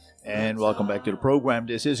And welcome back to the program.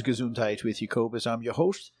 This is Gesundheit with Jacobus. I'm your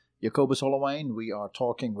host, Jacobus Holloway. We are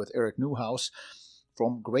talking with Eric Newhouse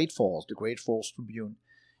from Great Falls, the Great Falls Tribune.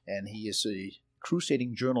 And he is a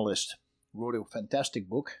crusading journalist, wrote a fantastic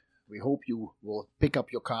book. We hope you will pick up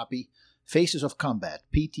your copy. Faces of Combat,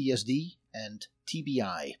 PTSD and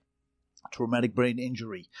TBI, Traumatic Brain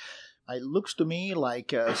Injury. It looks to me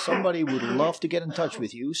like somebody would love to get in touch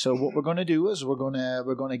with you. So what we're going to do is we're going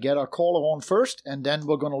to get our caller on first, and then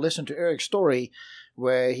we're going to listen to Eric's story,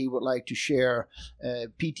 where he would like to share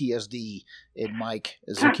PTSD in Mike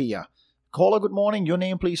Zakia. Caller, good morning. Your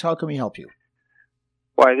name, please. How can we help you?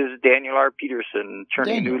 Why, this is Daniel R. Peterson,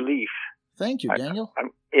 turning a new leaf. Thank you, Daniel.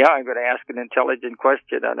 I'm going to ask an intelligent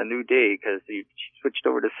question on a new day because you switched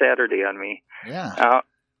over to Saturday on me. Yeah.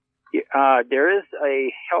 There is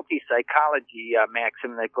a healthy psychology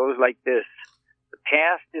maxim that goes like this. The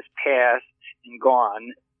past is past and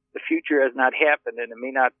gone. The future has not happened, and it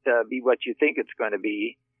may not be what you think it's going to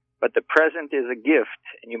be. But the present is a gift,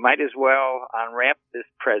 and you might as well unwrap this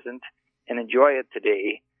present and enjoy it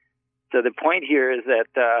today. So the point here is that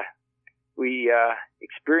we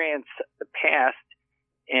experience the past,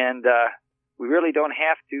 and we really don't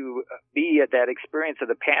have to be at that experience of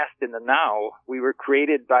the past in the now. We were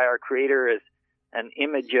created by our Creator as an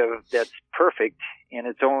image of that's perfect in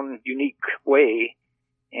its own unique way,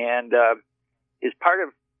 and is part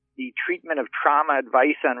of the treatment of trauma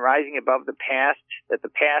advice on rising above the past, that the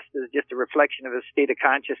past is just a reflection of a state of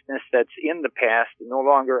consciousness that's in the past, and no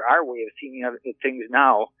longer our way of seeing things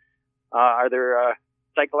now. Are there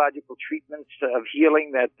psychological treatments of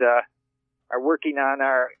healing that are working on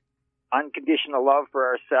our unconditional love for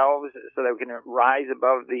ourselves so that we can rise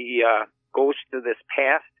above the ghost of this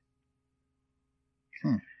past?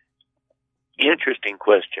 Interesting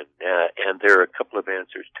question, and there are a couple of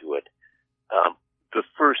answers to it. The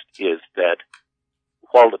first is that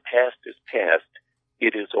while the past is past,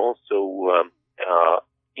 it is also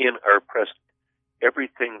in our present.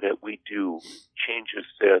 Everything that we do changes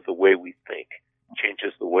the way we think,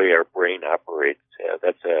 changes the way our brain operates.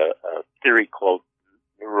 That's a theory called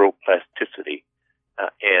neuroplasticity,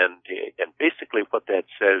 and basically what that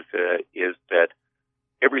says is that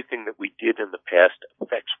everything that we did in the past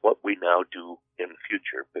affects what we now do in the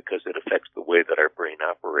future because it affects the way that our brain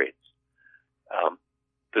operates.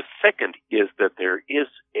 The second is that there is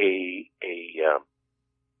a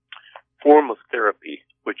form of therapy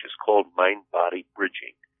which is called mind-body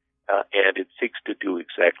bridging, and it seeks to do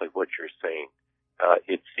exactly what you're saying.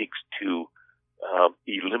 It seeks to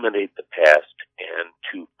eliminate the past and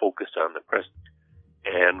to focus on the present.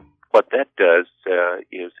 And what that does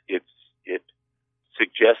is it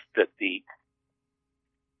suggests that the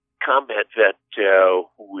combat vet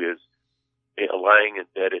who is lying in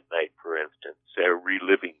bed at night, for instance,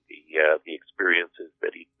 reliving the experiences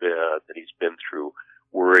that he's been through,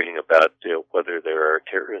 worrying about whether there are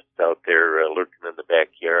terrorists out there lurking in the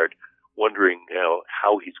backyard, wondering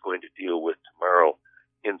how he's going to deal with tomorrow.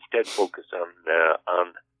 Instead, focus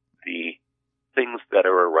on the things that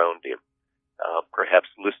are around him. Perhaps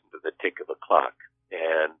listen to the tick of a clock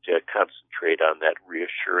and concentrate on that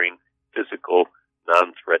reassuring, physical,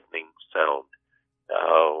 non-threatening sound.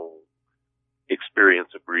 Experience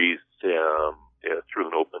a breeze through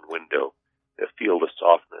an open window. Feel the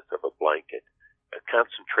softness of a blanket.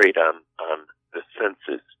 Concentrate on the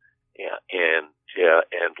senses and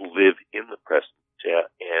live in the present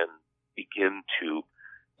and begin to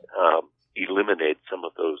eliminate some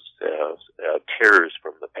of those terrors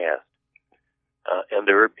from the past. And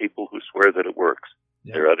there are people who swear that it works.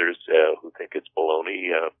 Yeah. There are others who think it's baloney,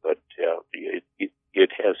 but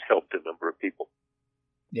it has helped a number of people.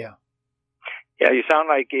 Yeah. Yeah, you sound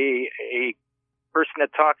like a person that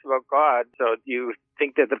talks about God. So do you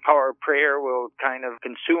think that the power of prayer will kind of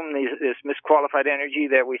consume this misqualified energy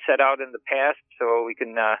that we set out in the past so we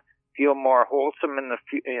can feel more wholesome in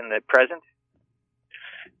the present?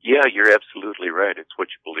 Yeah, you're absolutely right. It's what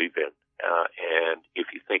you believe in. And if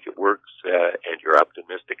you think it works and you're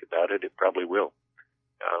optimistic about it, it probably will.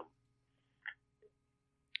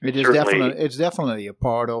 It's definitely a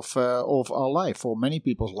part of our life, for many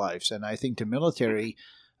people's lives. And I think the military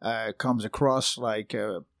comes across like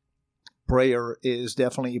prayer is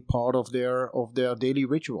definitely part of their daily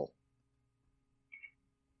ritual.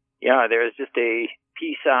 Yeah, there's just a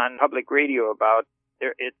piece on public radio about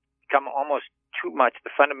it's become almost too much. The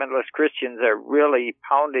fundamentalist Christians are really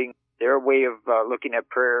pounding their way of looking at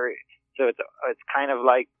prayer. So it's kind of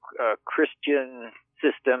like a Christian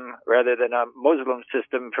system rather than a Muslim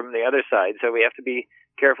system from the other side. So we have to be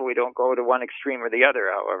careful we don't go to one extreme or the other,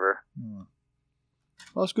 however.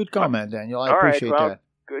 Well, it's a good comment, Daniel. I appreciate that.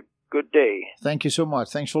 good day. Thank you so much.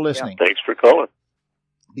 Thanks for listening. Thanks for calling.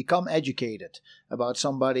 Become educated about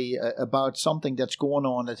about something that's going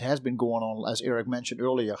on, that has been going on, as Eric mentioned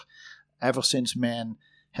earlier, ever since man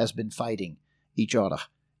has been fighting each other.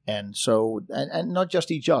 And so, and not just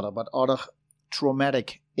each other, but other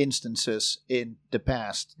traumatic instances in the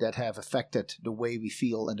past that have affected the way we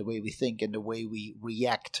feel and the way we think and the way we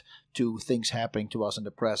react to things happening to us in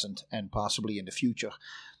the present and possibly in the future.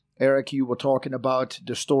 Eric, you were talking about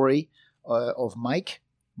the story of Mike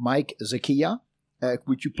Zakia.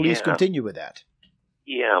 Would you please continue with that?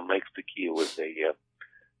 Yeah, Mike Zakia was a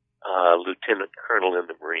lieutenant colonel in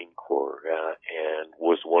the Marine Corps and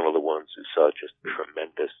was one of the ones who saw just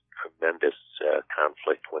tremendous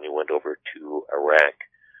conflict when he went over to Iraq.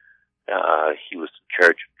 He was in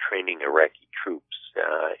charge of training Iraqi troops,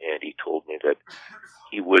 and he told me that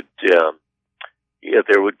he would,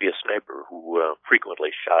 there would be a sniper who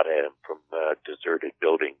frequently shot at him from deserted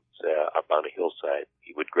buildings up on a hillside.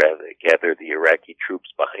 He would gather the Iraqi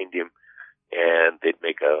troops behind him, and they'd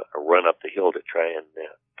make a run up the hill to try and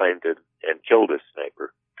find and kill this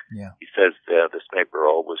sniper. Yeah. He says the sniper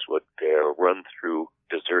always would run through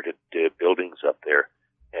deserted buildings up there,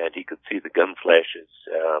 and he could see the gun flashes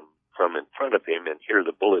from in front of him and hear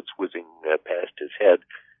the bullets whizzing past his head.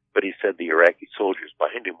 But he said the Iraqi soldiers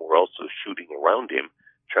behind him were also shooting around him,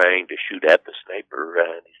 trying to shoot at the sniper,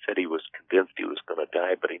 and he said he was convinced he was going to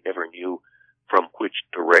die, but he never knew from which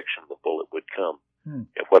direction the bullet would come.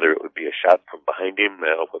 Whether it would be a shot from behind him,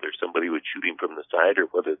 whether somebody would shoot him from the side, or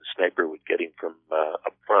whether the sniper would get him from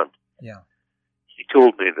up front. Yeah. He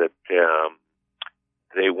told me that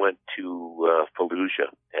they went to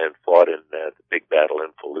Fallujah and fought in the big battle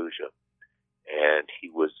in Fallujah, and he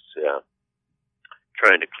was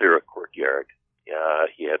trying to clear a courtyard.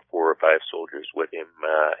 He had 4 or 5 soldiers with him,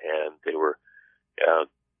 and they were,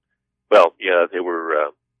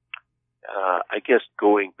 I guess,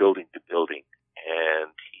 going building to building.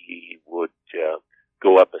 And he would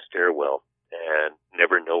go up a stairwell, and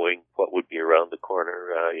never knowing what would be around the corner.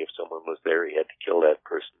 If someone was there, he had to kill that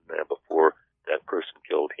person before that person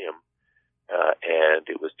killed him. And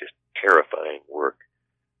it was just terrifying work.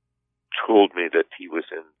 Told me that he was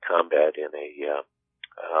in combat in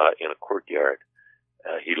a courtyard.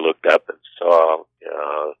 He looked up and saw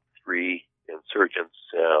 3 insurgents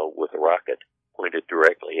with a rocket pointed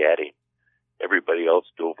directly at him. Everybody else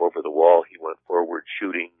dove over the wall. He went forward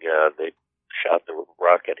shooting. They shot the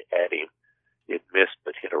rocket at him. It missed,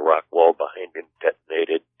 but hit a rock wall behind him,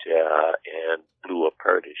 detonated, and blew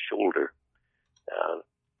apart his shoulder.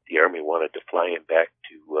 The Army wanted to fly him back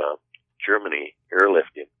to Germany,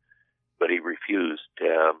 airlift him, but he refused.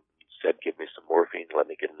 Said, give me some morphine, let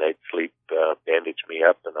me get a night's sleep, bandage me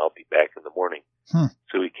up, and I'll be back in the morning.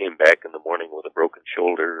 So he came back in the morning with a broken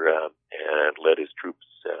shoulder and led his troops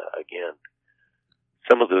again.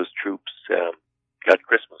 Some of those troops got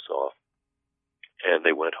Christmas off, and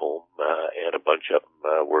they went home, and a bunch of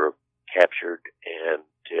them were captured and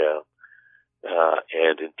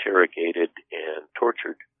interrogated and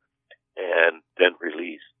tortured, and then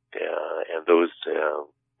released. And those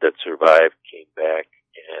that survived came back,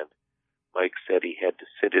 and Mike said he had to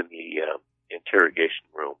sit in the interrogation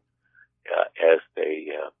room as they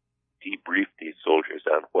debriefed these soldiers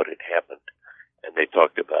on what had happened. And they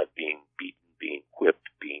talked about being beaten, being whipped,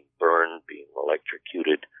 being burned, being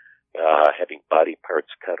electrocuted, having body parts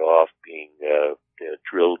cut off, being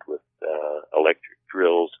drilled with electric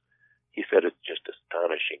drills. He said it's just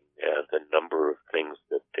astonishing the number of things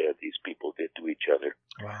that these people did to each other.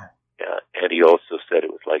 Wow. And he also said it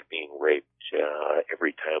was like being raped.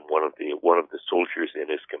 Every time one of the soldiers in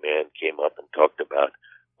his command came up and talked about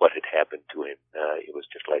what had happened to him, it was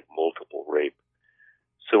just like multiple rape.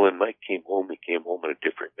 So when Mike came home, he came home a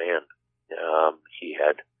different man. He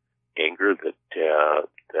had anger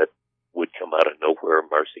that would come out of nowhere.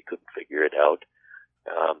 Marcy couldn't figure it out.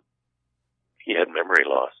 He had memory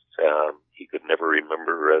loss. He could never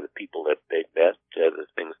remember the people that they'd met, the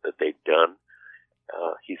things that they'd done.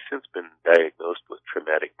 He's since been diagnosed with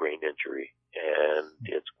traumatic brain injury, and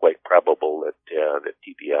it's quite probable that that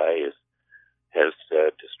TBI has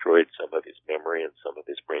destroyed some of his memory and some of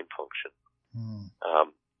his brain function.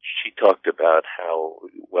 She talked about how,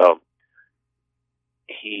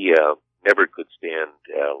 he never could stand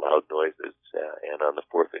loud noises, and on the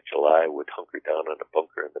 4th of July would hunker down in a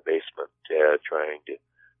bunker in the basement, trying to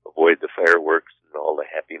avoid the fireworks and all the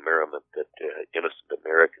happy merriment that innocent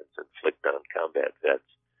Americans inflict on combat vets,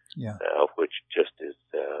 which just is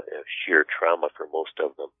sheer trauma for most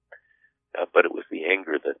of them. But it was the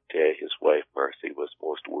anger that his wife, Marcy, was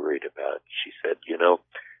most worried about. She said,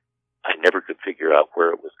 I never could figure out where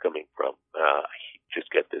it was coming from.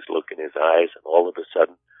 just get this look in his eyes, and all of a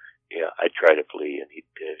sudden, I'd try to flee, and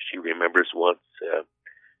she remembers once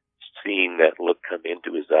seeing that look come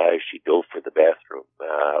into his eyes. She dove for the bathroom.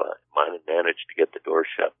 Managed to get the door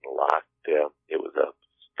shut and locked. It was a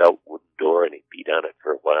stout wooden door, and he beat on it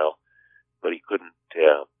for a while, but he couldn't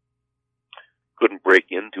break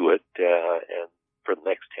into it. And for the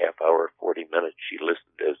next half hour, 40 minutes, she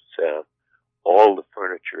listened as all the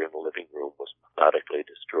furniture in the living room was methodically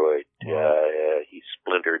destroyed. Wow. He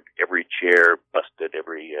splintered every chair, busted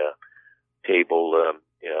every table,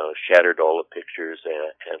 shattered all the pictures,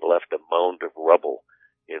 and left a mound of rubble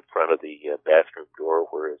in front of the bathroom door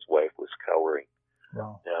where his wife was cowering.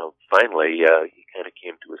 Wow. Now, finally, he kind of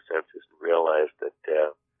came to his senses and realized that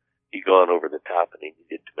he'd gone over the top and he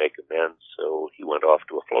needed to make amends, so he went off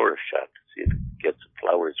to a florist shop to see if he could get some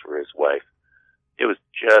flowers for his wife. It was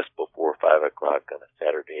just before 5 o'clock on a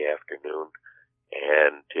Saturday afternoon,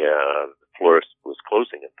 and the florist was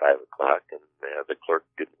closing at 5 o'clock, and the clerk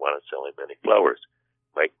didn't want to sell him any flowers.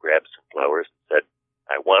 Mike grabbed some flowers and said,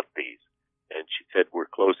 "I want these." And she said,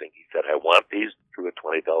 "We're closing." He said, "I want these," and threw a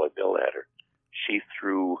 $20 bill at her. She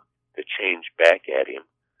threw the change back at him,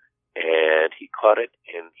 and he caught it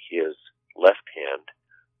in his left hand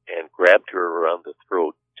and grabbed her around the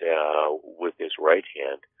throat with his right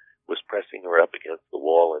hand, was pressing her up against the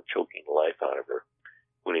wall and choking the life out of her,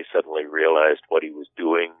 when he suddenly realized what he was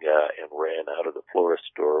doing and ran out of the florist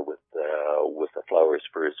store with the flowers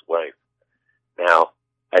for his wife. Now,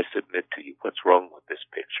 I submit to you, what's wrong with this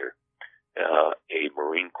picture? A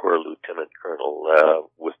Marine Corps lieutenant colonel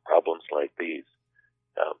with problems like these.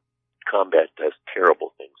 Combat does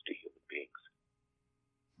terrible things to human beings.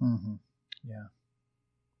 Mm-hmm. Yeah.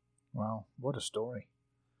 Wow, what a story!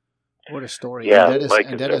 What a story! Yeah,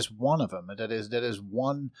 and that is one of them. That is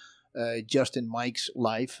one just in Mike's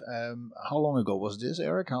life. How long ago was this,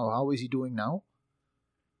 Eric? How is he doing now?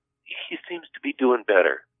 He seems to be doing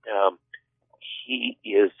better.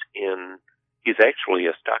 He's actually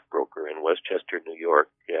a stockbroker in Westchester, New York,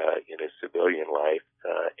 in his civilian life.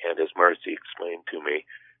 And as Marcy explained to me,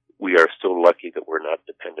 we are so lucky that we're not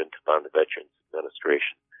dependent upon the Veterans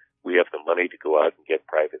Administration. We have the money to go out and get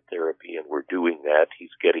private therapy, and we're doing that.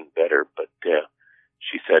 He's getting better, but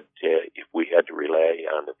she said if we had to rely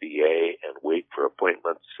on the VA and wait for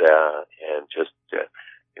appointments and just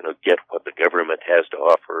get what the government has to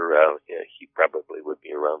offer, he probably would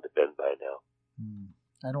be around the bend by now.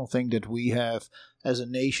 I don't think that we have, as a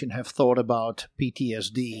nation, have thought about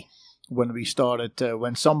PTSD when we started,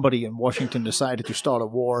 when somebody in Washington decided to start a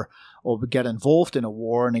war or get involved in a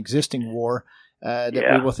war, an existing war,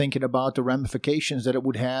 we were thinking about the ramifications that it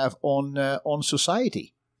would have on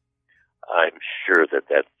society. I'm sure that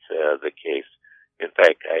that's the case. In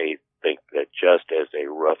fact, I think that just as a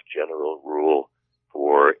rough general rule,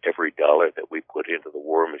 for every dollar that we put into the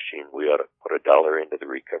war machine, we ought to put $1 into the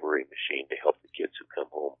recovery machine to help the kids who come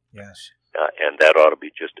home. Yes. And that ought to be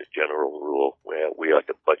just a general rule. We ought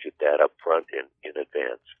to budget that up front in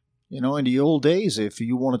advance. In the old days, if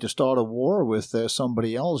you wanted to start a war with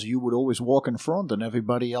somebody else, you would always walk in front and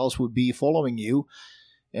everybody else would be following you.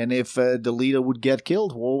 And if the leader would get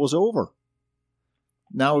killed, war was over.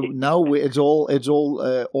 Now it's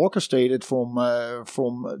all orchestrated from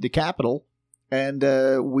the capital. And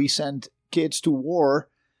we send kids to war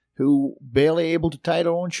who barely able to tie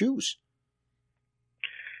their own shoes.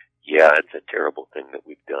 Yeah, it's a terrible thing that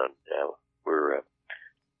we've done. Now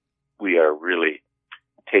we are really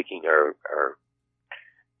taking our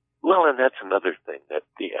well, and that's another thing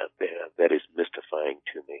that is mystifying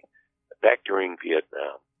to me. Back during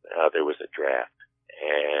Vietnam, there was a draft,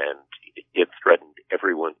 and it threatened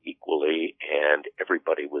everyone equally, and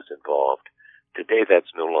everybody was involved. Today,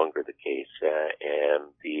 that's no longer the case, and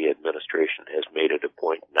the administration has made it a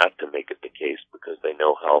point not to make it the case because they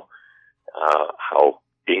know how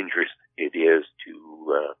dangerous it is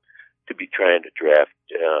to be trying to draft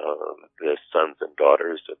the sons and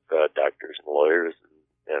daughters of doctors and lawyers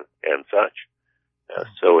and such.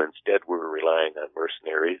 So instead, we're relying on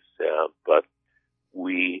mercenaries, but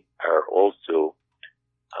we are also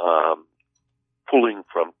pulling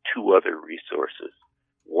from two other resources.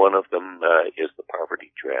 One of them is the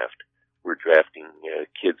poverty draft. We're drafting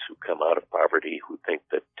kids who come out of poverty who think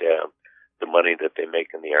that the money that they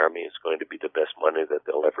make in the Army is going to be the best money that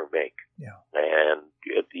they'll ever make. Yeah. And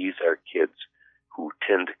these are kids who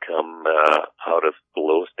tend to come out of the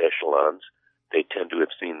lowest echelons. They tend to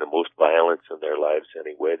have seen the most violence in their lives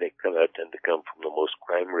anyway. They tend to come from the most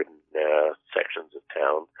crime-ridden sections of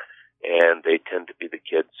town. And they tend to be the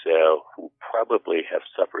kids who probably have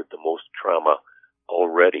suffered the most trauma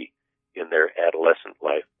already in their adolescent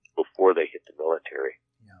life before they hit the military.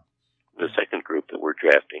 Yeah. The second group that we're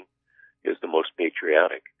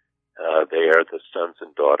They are the sons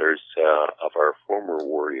and daughters of our former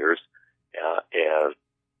warriors, as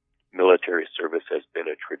military service has been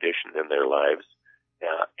a tradition in their lives.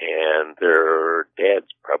 And their dads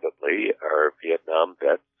probably are Vietnam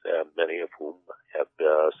vets, many of whom have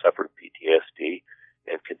suffered PTSD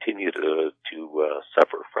and continue to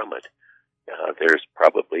suffer from it. There's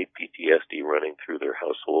probably PTSD running through their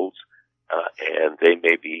households, and they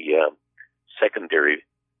may be secondary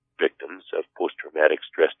victims of post-traumatic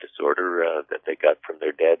stress disorder that they got from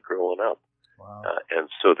their dad growing up. Wow. And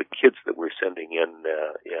so the kids that we're sending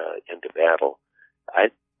into battle, I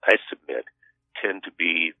submit, tend to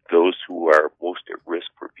be those who are most at risk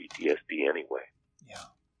for PTSD anyway. Yeah.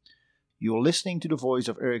 You're listening to the voice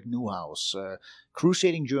of Eric Newhouse,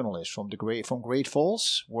 crusading journalist from Great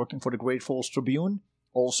Falls, working for the Great Falls Tribune,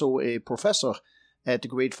 also a professor at the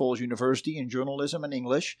Great Falls University in journalism and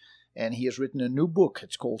English, and he has written a new book.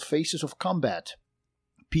 It's called Faces of Combat,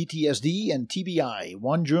 PTSD and TBI,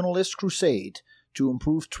 One Journalist's Crusade to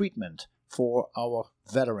Improve Treatment for Our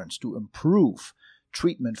Veterans,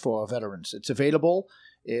 It's available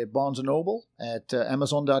at Barnes & Noble, at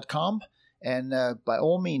Amazon.com, and by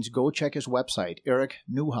all means, go check his website,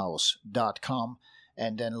 ericnewhouse.com,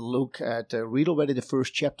 and then read already the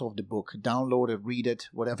first chapter of the book. Download it, read it,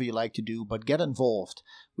 whatever you like to do, but get involved.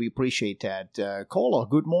 We appreciate that. Caller,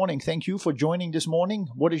 good morning. Thank you for joining this morning.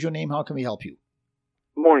 What is your name? How can we help you?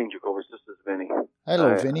 Good morning, Jacobus. This is Vinny.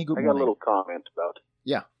 Hello, Vinny. Good morning. I got a little comment about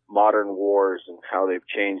Yeah. modern wars and how they've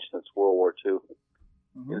changed since World War II.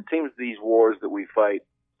 Mm-hmm. It seems these wars that we fight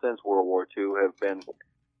since World War II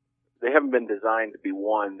they haven't been designed to be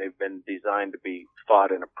won. They've been designed to be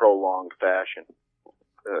fought in a prolonged fashion.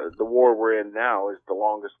 The war we're in now is the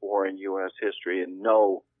longest war in U.S. history, and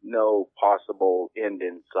no possible end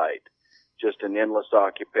in sight. Just an endless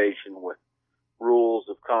occupation with rules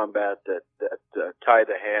of combat that tie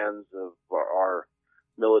the hands of our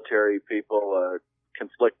military people,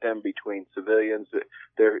 conflict them between civilians.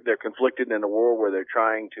 They're conflicted in a war where they're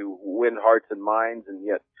trying to win hearts and minds and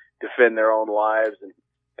yet defend their own lives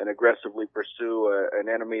and aggressively pursue an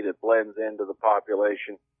enemy that blends into the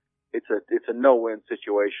population. It's a no-win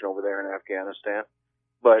situation over there in Afghanistan.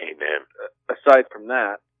 But Amen. Aside from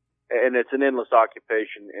that, and it's an endless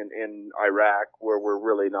occupation in Iraq where we're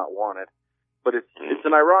really not wanted. But it's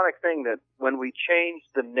an ironic thing that when we changed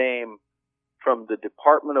the name from the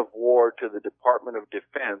Department of War to the Department of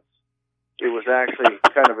Defense, it was actually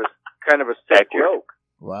kind of a sick joke.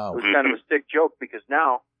 Wow. It was kind of a sick joke because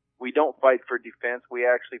now we don't fight for defense. We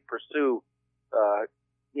actually pursue,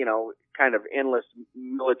 kind of endless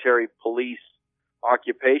military police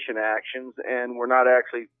occupation actions, and we're not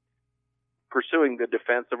actually pursuing the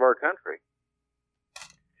defense of our country.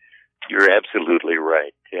 You're absolutely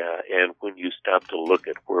right. And when you stop to look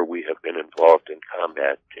at where we have been involved in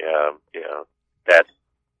combat, that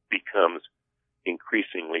becomes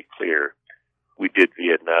increasingly clear. We did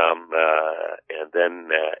Vietnam, and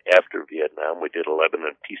then after Vietnam, we did a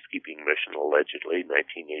Lebanon peacekeeping mission, allegedly,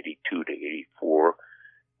 1982 to 84.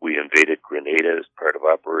 We invaded Grenada as part of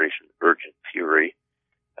Operation Urgent Fury,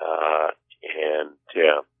 and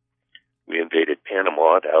we invaded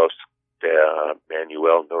Panama to oust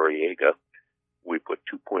Manuel Noriega. We put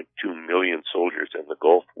 2.2 million soldiers in the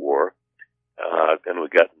Gulf War. Then we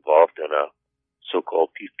got involved in a so-called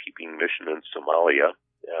peacekeeping mission in Somalia.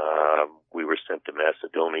 We were sent to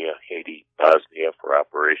Macedonia, Haiti, Bosnia for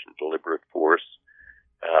Operation Deliberate Force.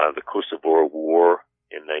 The Kosovo War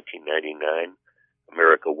in 1999.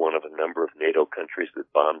 America, one of a number of NATO countries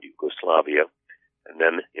that bombed Yugoslavia. And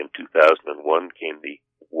then in 2001 came the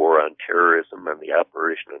War on Terrorism and the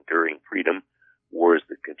Operation Enduring Freedom, wars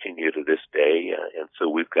that continue to this day. And so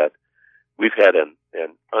we've had an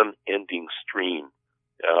unending stream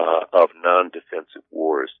of non-defensive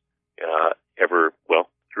wars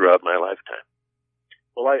throughout my lifetime.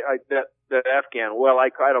 Well, that Afghan,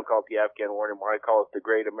 I don't call it the Afghan War anymore. I call it the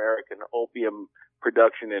Great American Opium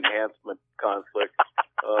Production Enhancement Conflict.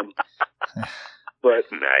 But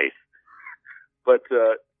nice. But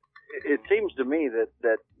it seems to me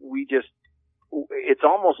that we it's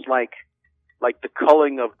almost like the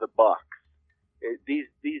culling of the bucks.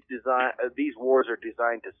 These wars are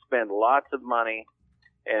designed to spend lots of money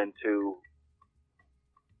and to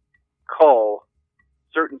cull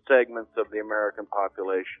certain segments of the American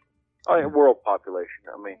population, world population.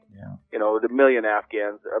 I mean, the million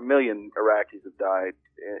Iraqis have died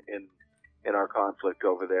in our conflict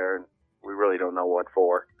over there, and we really don't know what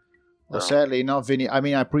for. Well, sadly not, Vinny. I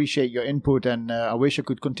mean, I appreciate your input, and I wish I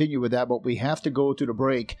could continue with that, but we have to go to the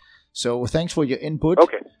break. So thanks for your input.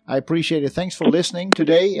 Okay. I appreciate it. Thanks for listening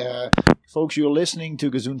today. Folks, you're listening to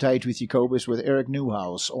Gesundheit with Jacobus with Eric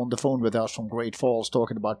Newhouse on the phone with us from Great Falls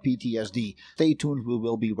talking about PTSD. Stay tuned. We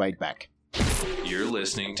will be right back. You're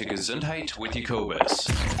listening to Gesundheit with Jacobus.